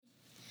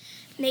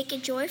Make a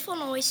joyful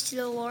noise to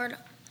the Lord,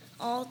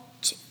 all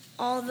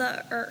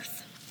the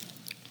earth.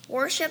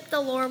 Worship the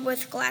Lord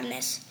with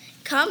gladness.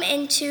 Come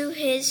into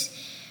his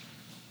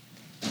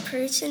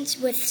presence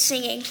with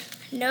singing.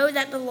 Know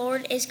that the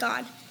Lord is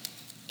God.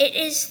 It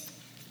is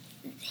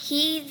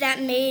he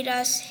that made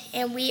us,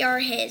 and we are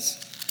his.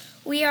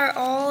 We are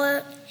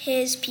all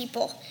his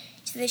people,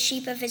 to the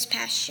sheep of his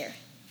pasture.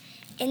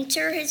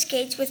 Enter his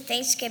gates with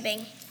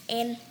thanksgiving,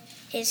 and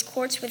his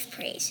courts with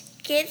praise.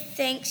 Give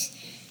thanks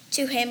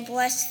to him,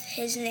 bless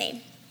his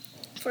name.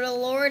 For the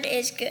Lord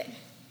is good.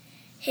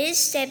 His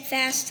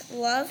steadfast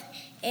love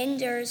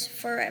endures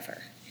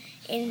forever,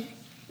 and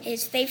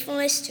his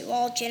faithfulness to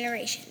all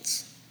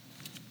generations.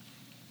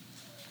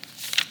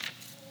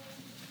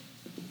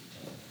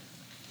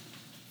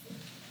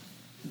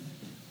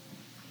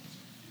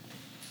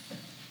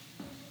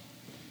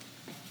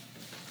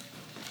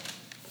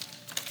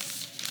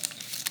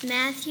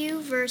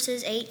 Matthew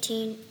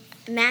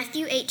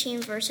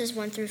 18, verses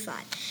 1 through 5.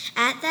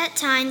 At that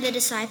time the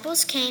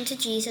disciples came to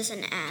Jesus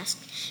and asked,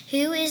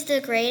 "Who is the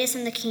greatest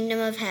in the kingdom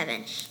of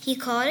heaven?" He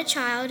called a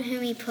child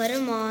whom he put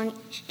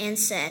among and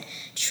said,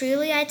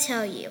 "Truly I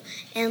tell you,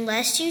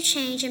 unless you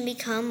change and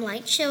become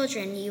like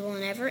children, you will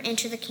never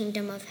enter the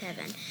kingdom of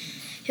heaven.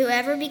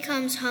 Whoever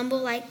becomes humble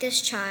like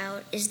this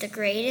child is the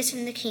greatest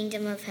in the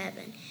kingdom of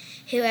heaven.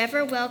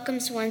 Whoever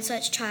welcomes one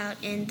such child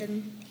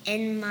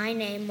in my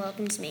name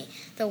welcomes me."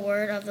 The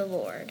word of the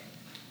Lord.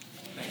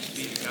 Thanks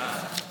be to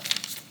God.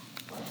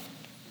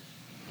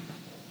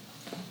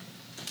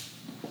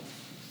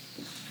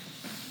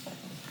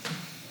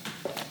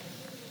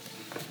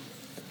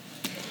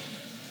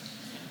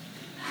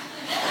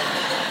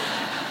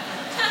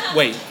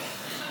 Wait.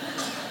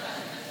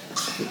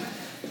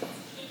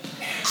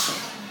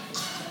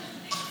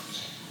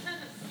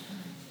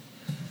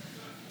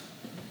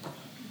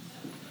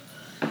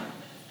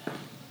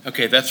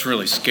 Okay, that's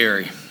really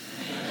scary.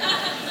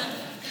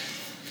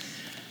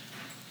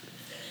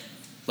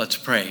 Let's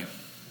pray.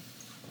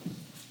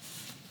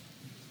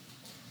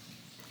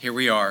 Here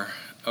we are,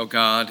 O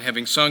God,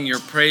 having sung your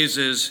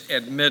praises,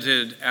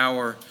 admitted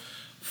our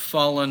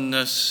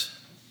fallenness,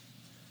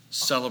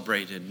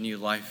 celebrated new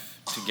life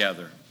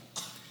together.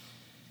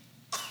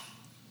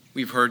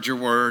 We've heard your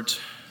words,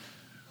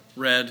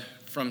 read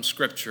from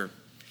Scripture.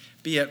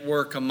 Be at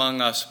work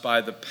among us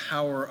by the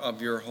power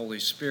of your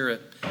Holy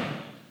Spirit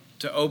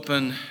to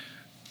open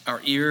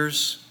our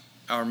ears,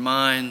 our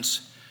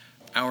minds,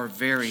 our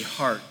very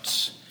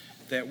hearts,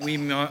 that we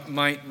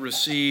might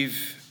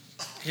receive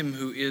him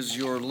who is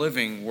your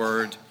living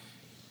word,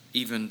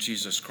 even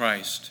Jesus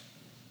Christ.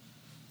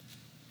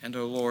 And,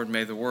 O Lord,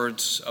 may the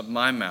words of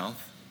my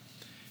mouth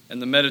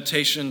and the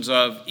meditations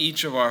of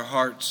each of our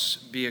hearts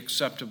be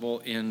acceptable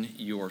in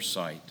your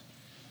sight.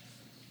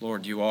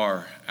 Lord, you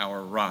are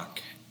our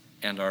rock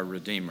and our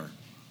Redeemer.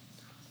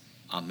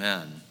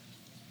 Amen.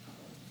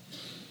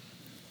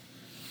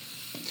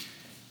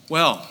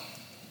 Well,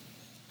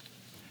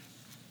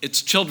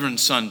 it's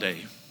Children's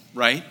Sunday,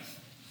 right?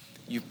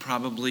 You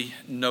probably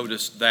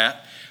noticed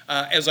that.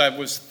 As I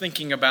was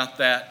thinking about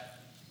that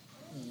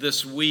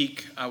this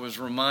week, I was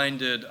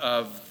reminded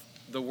of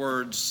the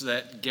words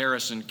that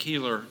Garrison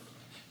Keillor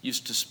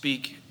used to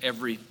speak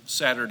every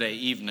Saturday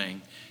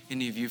evening.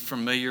 Any of you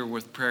familiar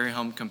with Prairie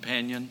Home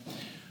Companion?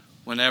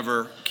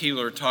 Whenever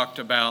Keillor talked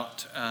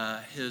about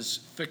his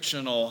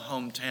fictional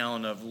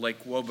hometown of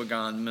Lake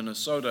Wobegon,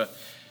 Minnesota,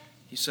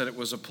 he said it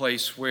was a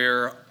place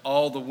where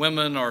all the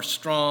women are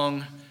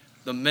strong,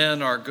 the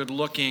men are good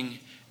looking,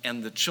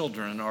 and the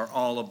children are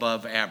all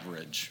above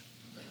average.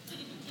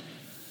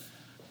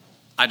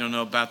 I don't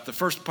know about the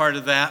first part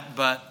of that,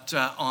 but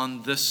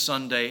on this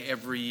Sunday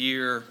every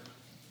year,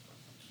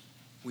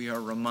 we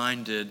are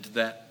reminded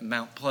that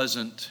Mount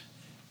Pleasant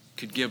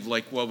could give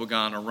Lake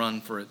Wobegon a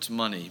run for its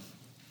money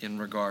in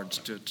regards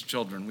to its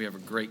children. We have a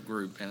great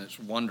group, and it's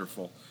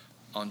wonderful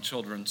on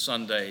Children's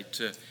Sunday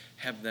to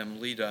have them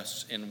lead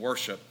us in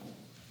worship.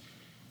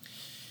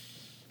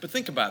 But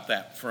think about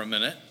that for a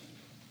minute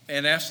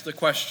and ask the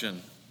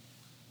question,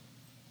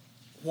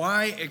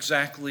 why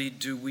exactly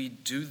do we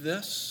do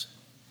this?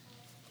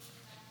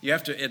 You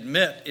have to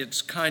admit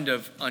it's kind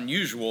of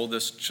unusual,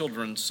 this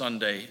Children's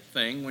Sunday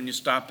thing, when you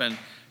stop and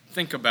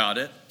think about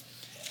it.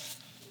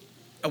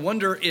 I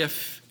wonder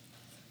if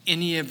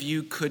any of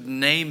you could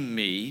name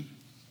me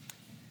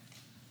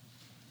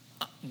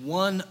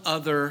one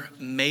other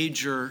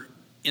major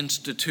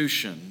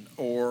institution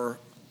or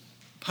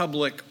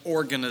public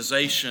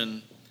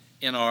organization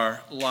in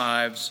our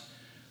lives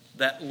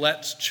that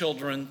lets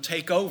children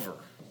take over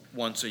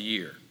once a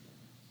year,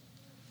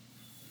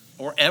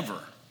 or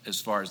ever,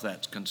 as far as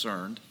that's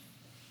concerned.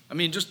 I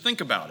mean, just think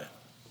about it.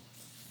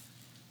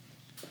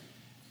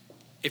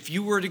 If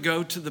you were to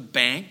go to the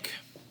bank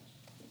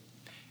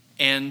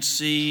and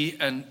see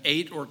an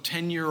 8 or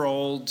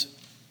 10-year-old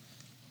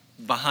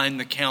behind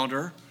the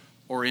counter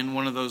or in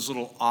one of those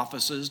little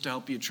offices to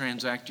help you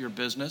transact your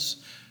business,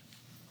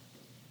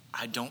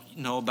 I don't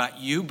know about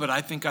you, but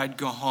I think I'd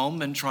go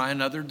home and try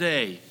another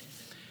day.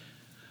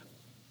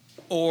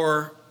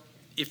 Or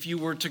if you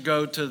were to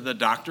go to the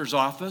doctor's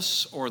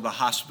office or the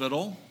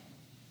hospital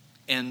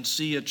and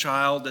see a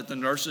child at the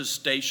nurse's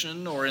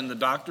station or in the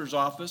doctor's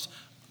office,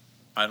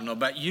 I don't know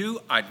about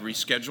you, I'd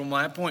reschedule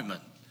my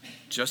appointment.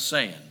 Just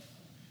saying.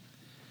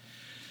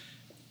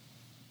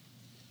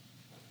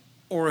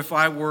 Or if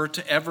I were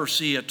to ever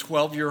see a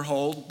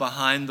 12-year-old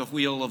behind the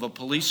wheel of a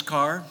police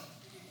car,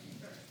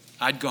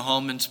 I'd go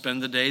home and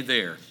spend the day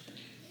there.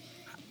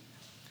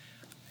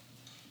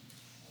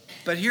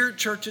 But here at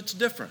church, it's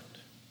different.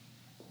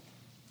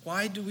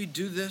 Why do we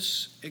do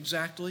this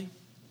exactly?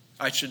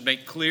 I should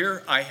make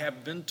clear, I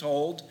have been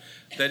told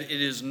that it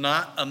is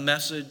not a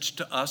message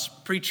to us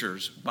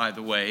preachers, by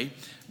the way,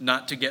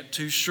 not to get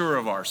too sure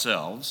of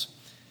ourselves.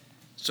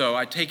 So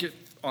I take it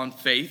on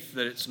faith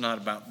that it's not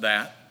about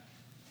that.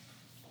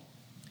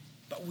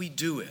 But we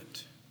do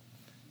it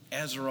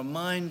as a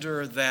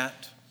reminder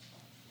that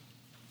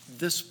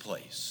this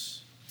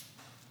place,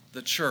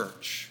 the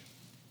church,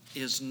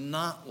 is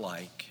not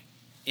like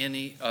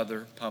any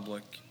other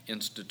public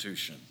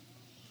institution.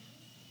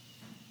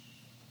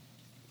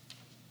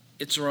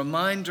 It's a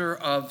reminder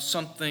of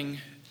something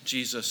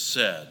Jesus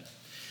said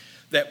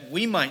that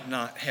we might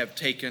not have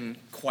taken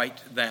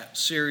quite that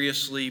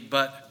seriously,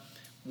 but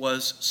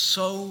was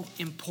so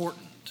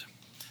important,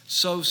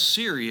 so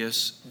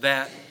serious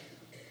that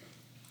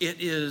it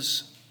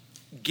is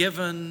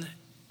given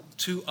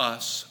to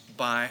us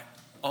by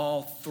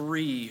all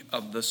three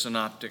of the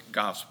synoptic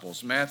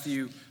gospels.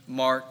 Matthew,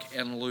 Mark,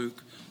 and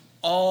Luke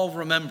all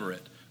remember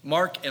it.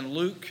 Mark and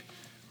Luke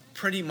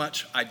pretty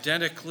much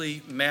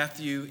identically,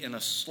 Matthew in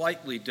a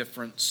slightly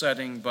different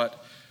setting,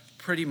 but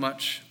pretty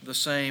much the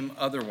same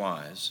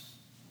otherwise.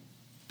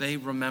 They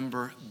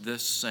remember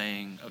this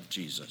saying of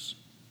Jesus: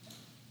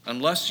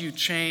 unless you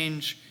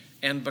change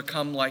and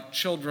become like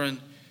children,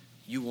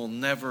 you will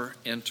never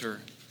enter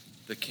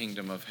the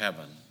kingdom of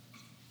heaven.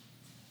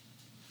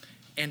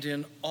 And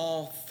in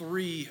all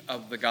three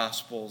of the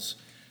Gospels,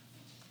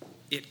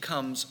 it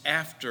comes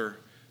after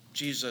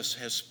Jesus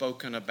has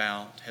spoken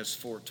about, has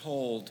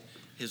foretold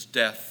his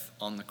death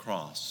on the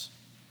cross.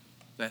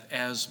 That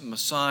as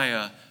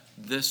Messiah,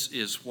 this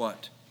is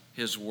what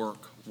his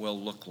work will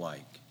look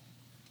like.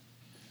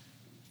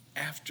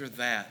 After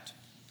that,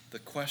 the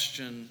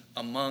question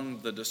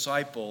among the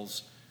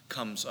disciples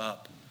comes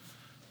up: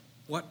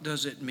 what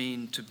does it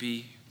mean to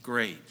be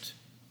great?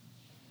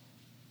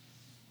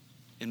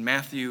 In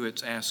Matthew,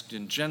 it's asked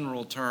in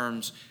general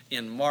terms.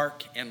 In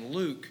Mark and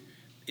Luke,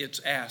 it's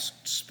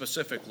asked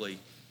specifically,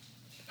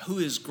 who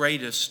is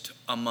greatest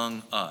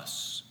among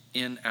us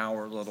in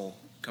our little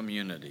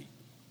community?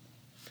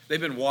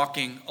 They've been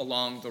walking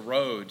along the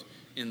road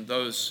in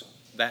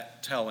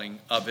that telling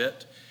of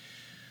it.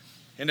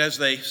 And as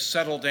they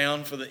settle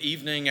down for the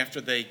evening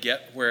after they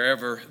get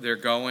wherever they're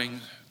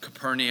going,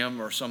 Capernaum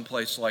or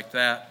someplace like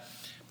that,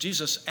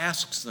 Jesus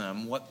asks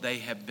them what they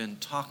have been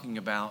talking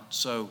about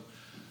so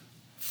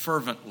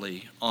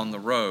fervently on the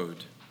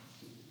road.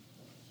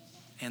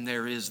 And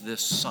there is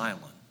this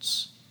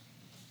silence.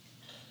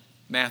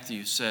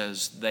 Matthew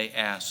says they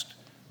asked,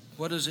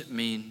 what does it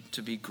mean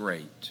to be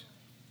great?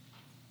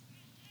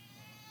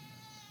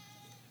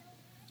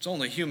 It's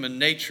only human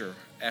nature,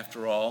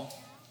 after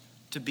all,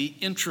 to be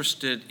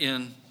interested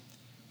in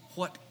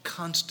what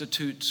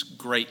constitutes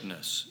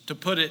greatness. To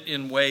put it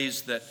in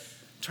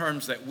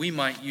terms that we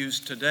might use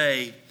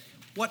today,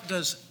 what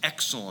does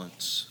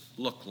excellence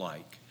look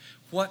like?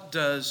 What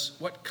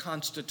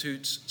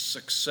constitutes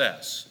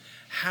success?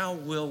 How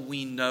will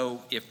we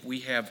know if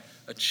we have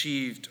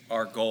achieved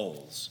our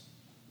goals?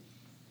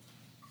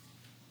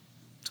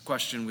 It's a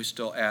question we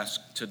still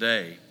ask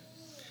today.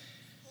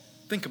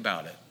 Think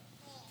about it.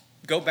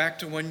 Go back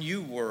to when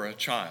you were a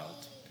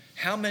child.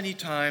 How many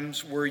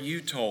times were you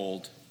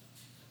told,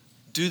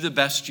 do the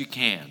best you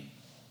can?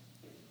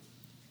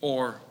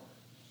 Or,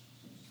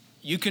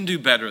 you can do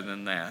better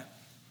than that?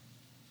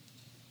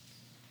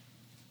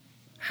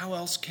 How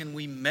else can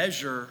we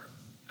measure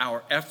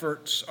our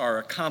efforts, our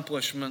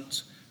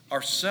accomplishments,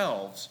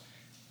 ourselves,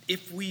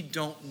 if we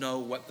don't know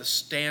what the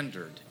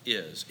standard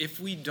is, if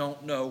we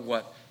don't know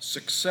what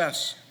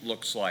success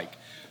looks like?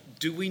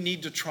 Do we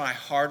need to try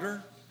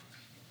harder,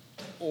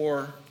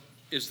 or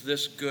is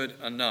this good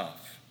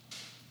enough?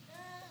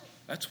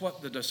 That's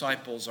what the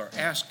disciples are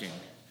asking,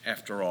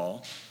 after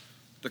all.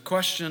 The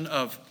question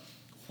of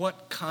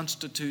what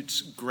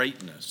constitutes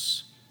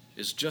greatness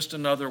is just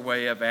another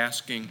way of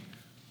asking,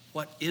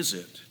 what is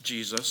it,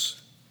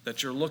 Jesus,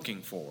 that you're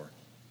looking for?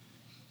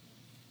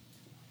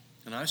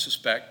 And I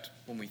suspect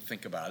when we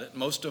think about it,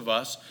 most of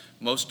us,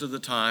 most of the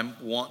time,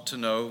 want to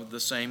know the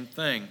same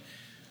thing.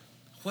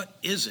 What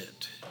is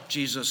it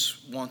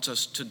Jesus wants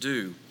us to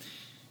do?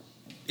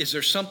 Is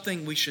there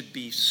something we should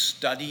be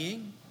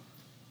studying?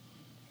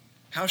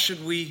 How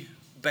should we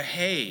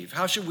behave?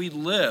 How should we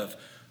live?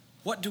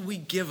 What do we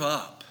give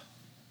up,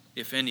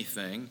 if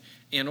anything,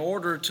 in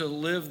order to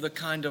live the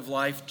kind of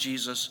life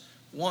Jesus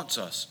wants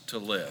us to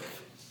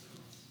live?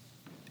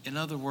 In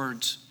other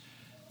words,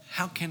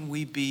 how can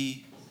we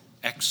be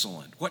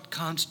excellent? What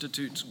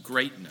constitutes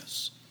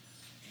greatness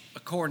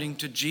according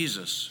to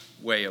Jesus'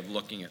 way of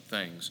looking at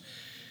things?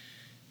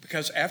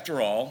 Because after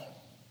all,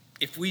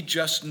 if we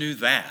just knew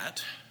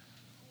that,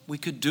 we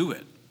could do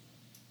it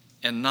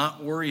and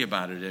not worry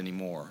about it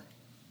anymore.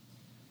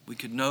 We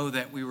could know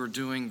that we were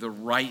doing the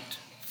right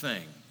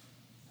thing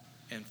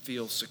and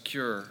feel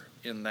secure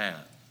in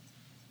that.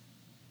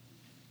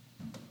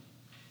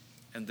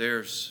 And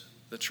there's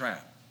the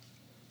trap.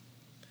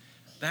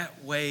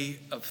 That way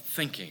of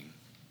thinking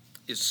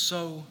is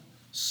so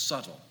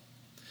subtle,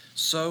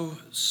 so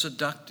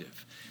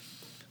seductive,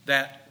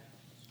 that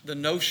the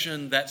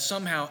notion that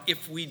somehow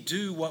if we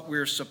do what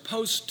we're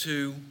supposed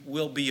to,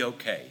 we'll be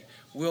okay,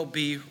 we'll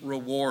be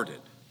rewarded.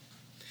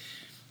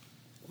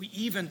 We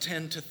even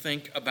tend to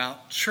think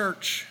about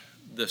church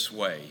this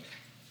way.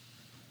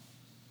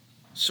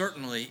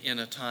 Certainly in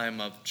a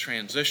time of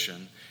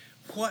transition,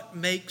 what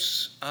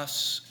makes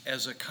us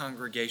as a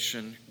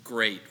congregation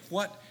great?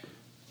 What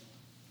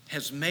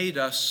has made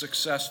us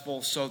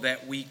successful so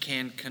that we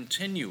can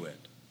continue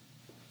it?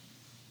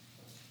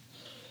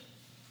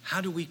 How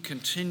do we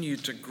continue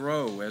to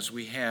grow as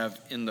we have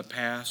in the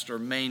past, or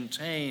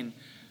maintain?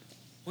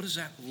 What does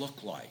that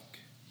look like?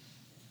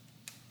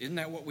 Isn't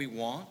that what we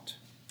want?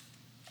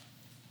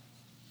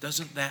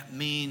 Doesn't that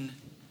mean,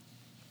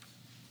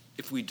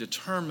 if we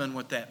determine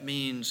what that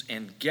means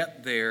and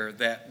get there,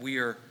 that we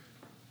are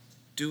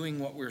doing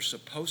what we're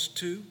supposed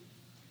to?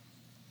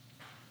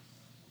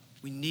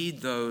 We need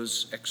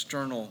those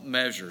external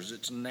measures.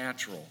 It's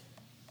natural.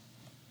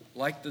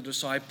 Like the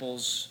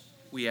disciples,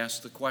 we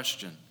ask the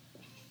question,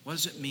 what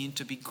does it mean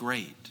to be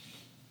great?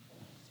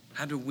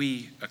 How do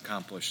we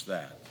accomplish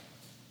that?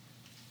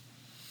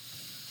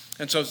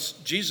 And so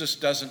Jesus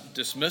doesn't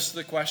dismiss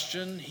the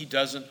question. He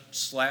doesn't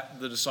slap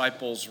the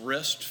disciples'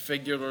 wrist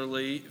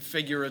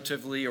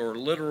figuratively or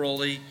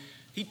literally.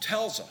 He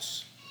tells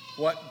us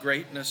what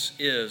greatness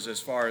is as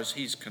far as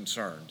he's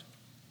concerned.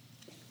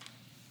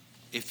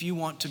 If you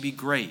want to be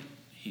great,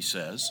 he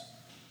says,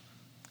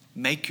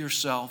 make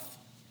yourself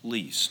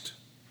least.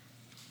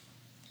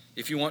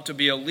 If you want to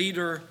be a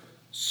leader,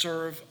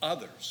 serve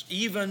others,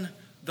 even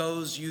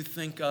those you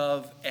think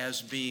of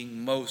as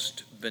being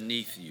most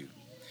beneath you.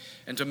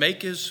 And to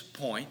make his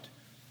point,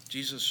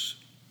 Jesus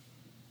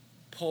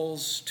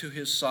pulls to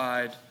his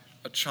side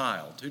a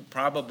child who'd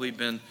probably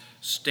been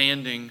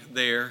standing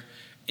there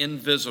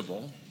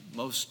invisible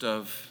most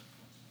of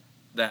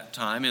that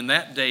time. In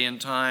that day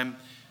and time,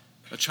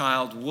 a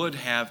child would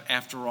have,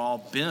 after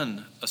all,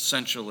 been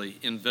essentially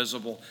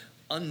invisible,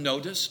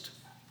 unnoticed,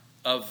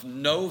 of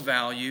no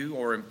value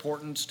or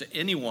importance to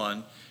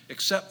anyone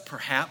except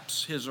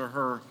perhaps his or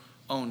her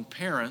own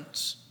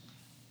parents,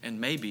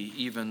 and maybe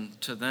even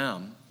to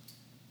them.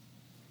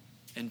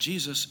 And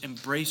Jesus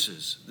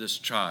embraces this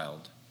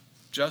child,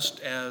 just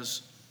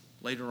as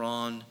later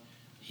on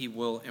he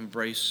will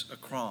embrace a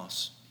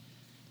cross,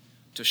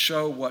 to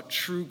show what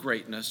true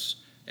greatness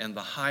and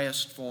the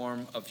highest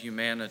form of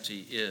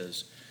humanity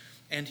is.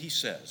 And he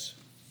says,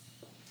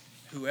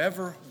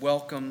 whoever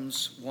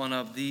welcomes one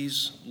of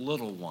these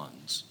little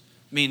ones,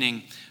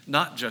 meaning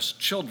not just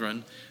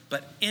children,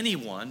 but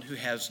anyone who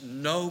has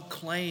no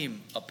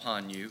claim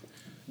upon you,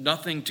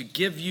 nothing to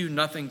give you,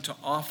 nothing to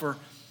offer,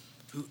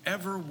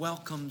 whoever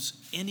welcomes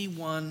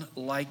anyone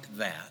like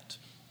that,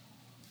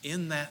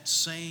 in that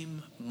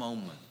same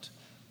moment,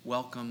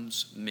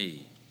 welcomes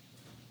me,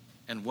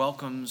 and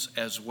welcomes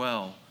as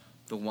well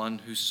the one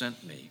who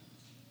sent me.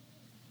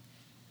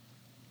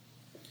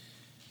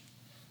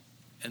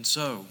 And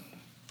so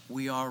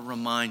we are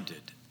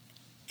reminded,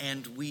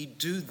 and we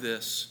do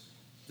this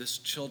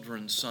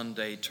Children's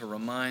Sunday to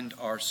remind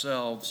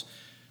ourselves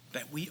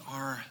that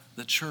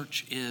the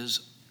church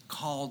is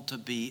called to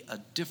be a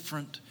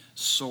different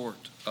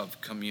sort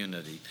of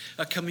community.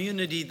 A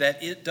community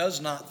that it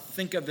does not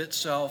think of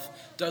itself,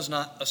 does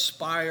not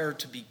aspire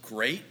to be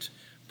great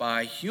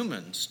by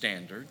human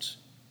standards.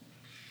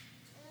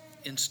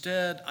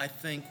 Instead, I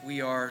think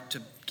we are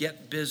to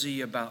get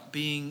busy about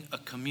being a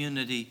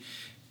community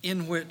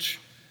in which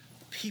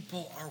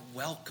people are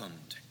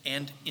welcomed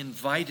and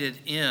invited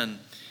in,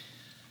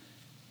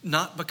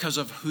 not because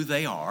of who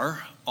they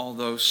are,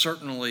 although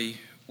certainly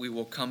we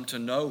will come to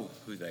know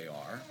who they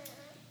are,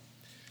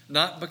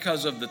 not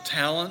because of the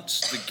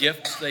talents, the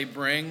gifts they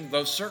bring,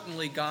 though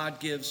certainly God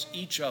gives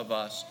each of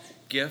us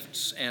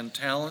gifts and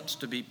talents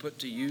to be put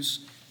to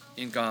use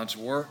in God's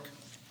work,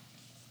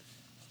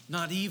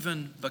 not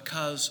even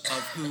because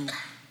of who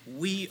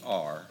we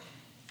are,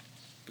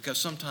 because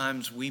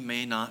sometimes we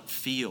may not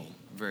feel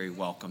very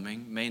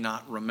welcoming, may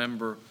not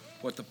remember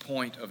what the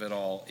point of it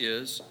all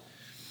is,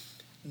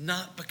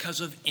 not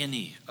because of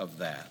any of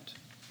that.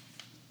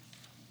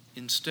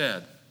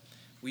 Instead,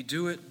 we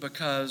do it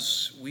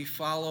because we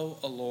follow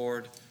a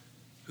Lord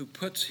who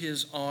puts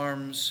his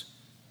arms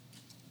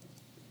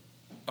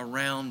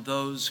around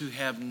those who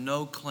have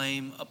no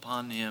claim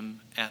upon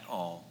him at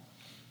all,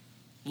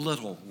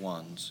 little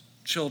ones,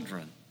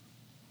 children,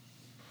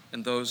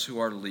 and those who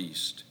are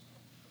least.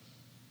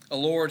 A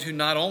Lord who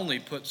not only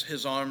puts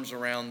his arms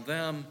around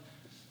them,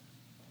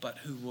 but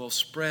who will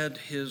spread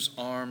his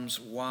arms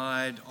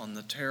wide on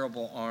the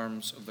terrible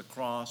arms of the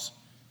cross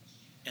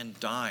and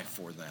die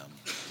for them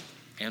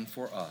and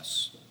for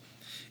us.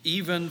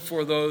 even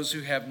for those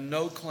who have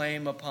no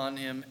claim upon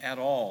him at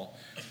all,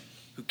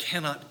 who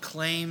cannot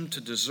claim to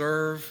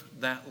deserve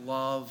that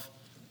love,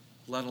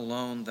 let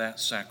alone that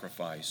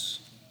sacrifice.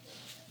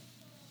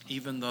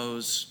 Even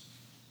those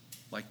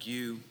like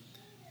you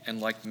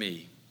and like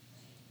me.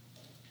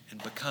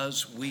 And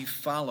because we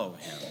follow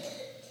him,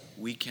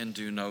 we can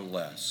do no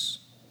less.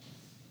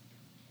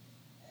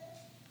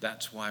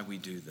 That's why we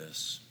do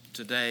this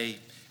today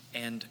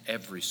and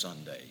every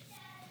Sunday,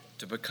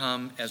 to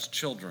become as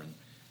children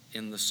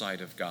in the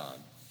sight of God.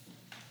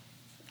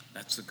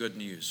 That's the good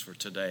news for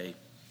today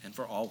and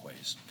for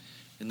always.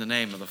 In the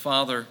name of the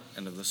Father,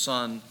 and of the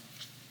Son,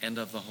 and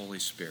of the Holy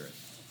Spirit.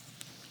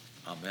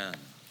 Amen.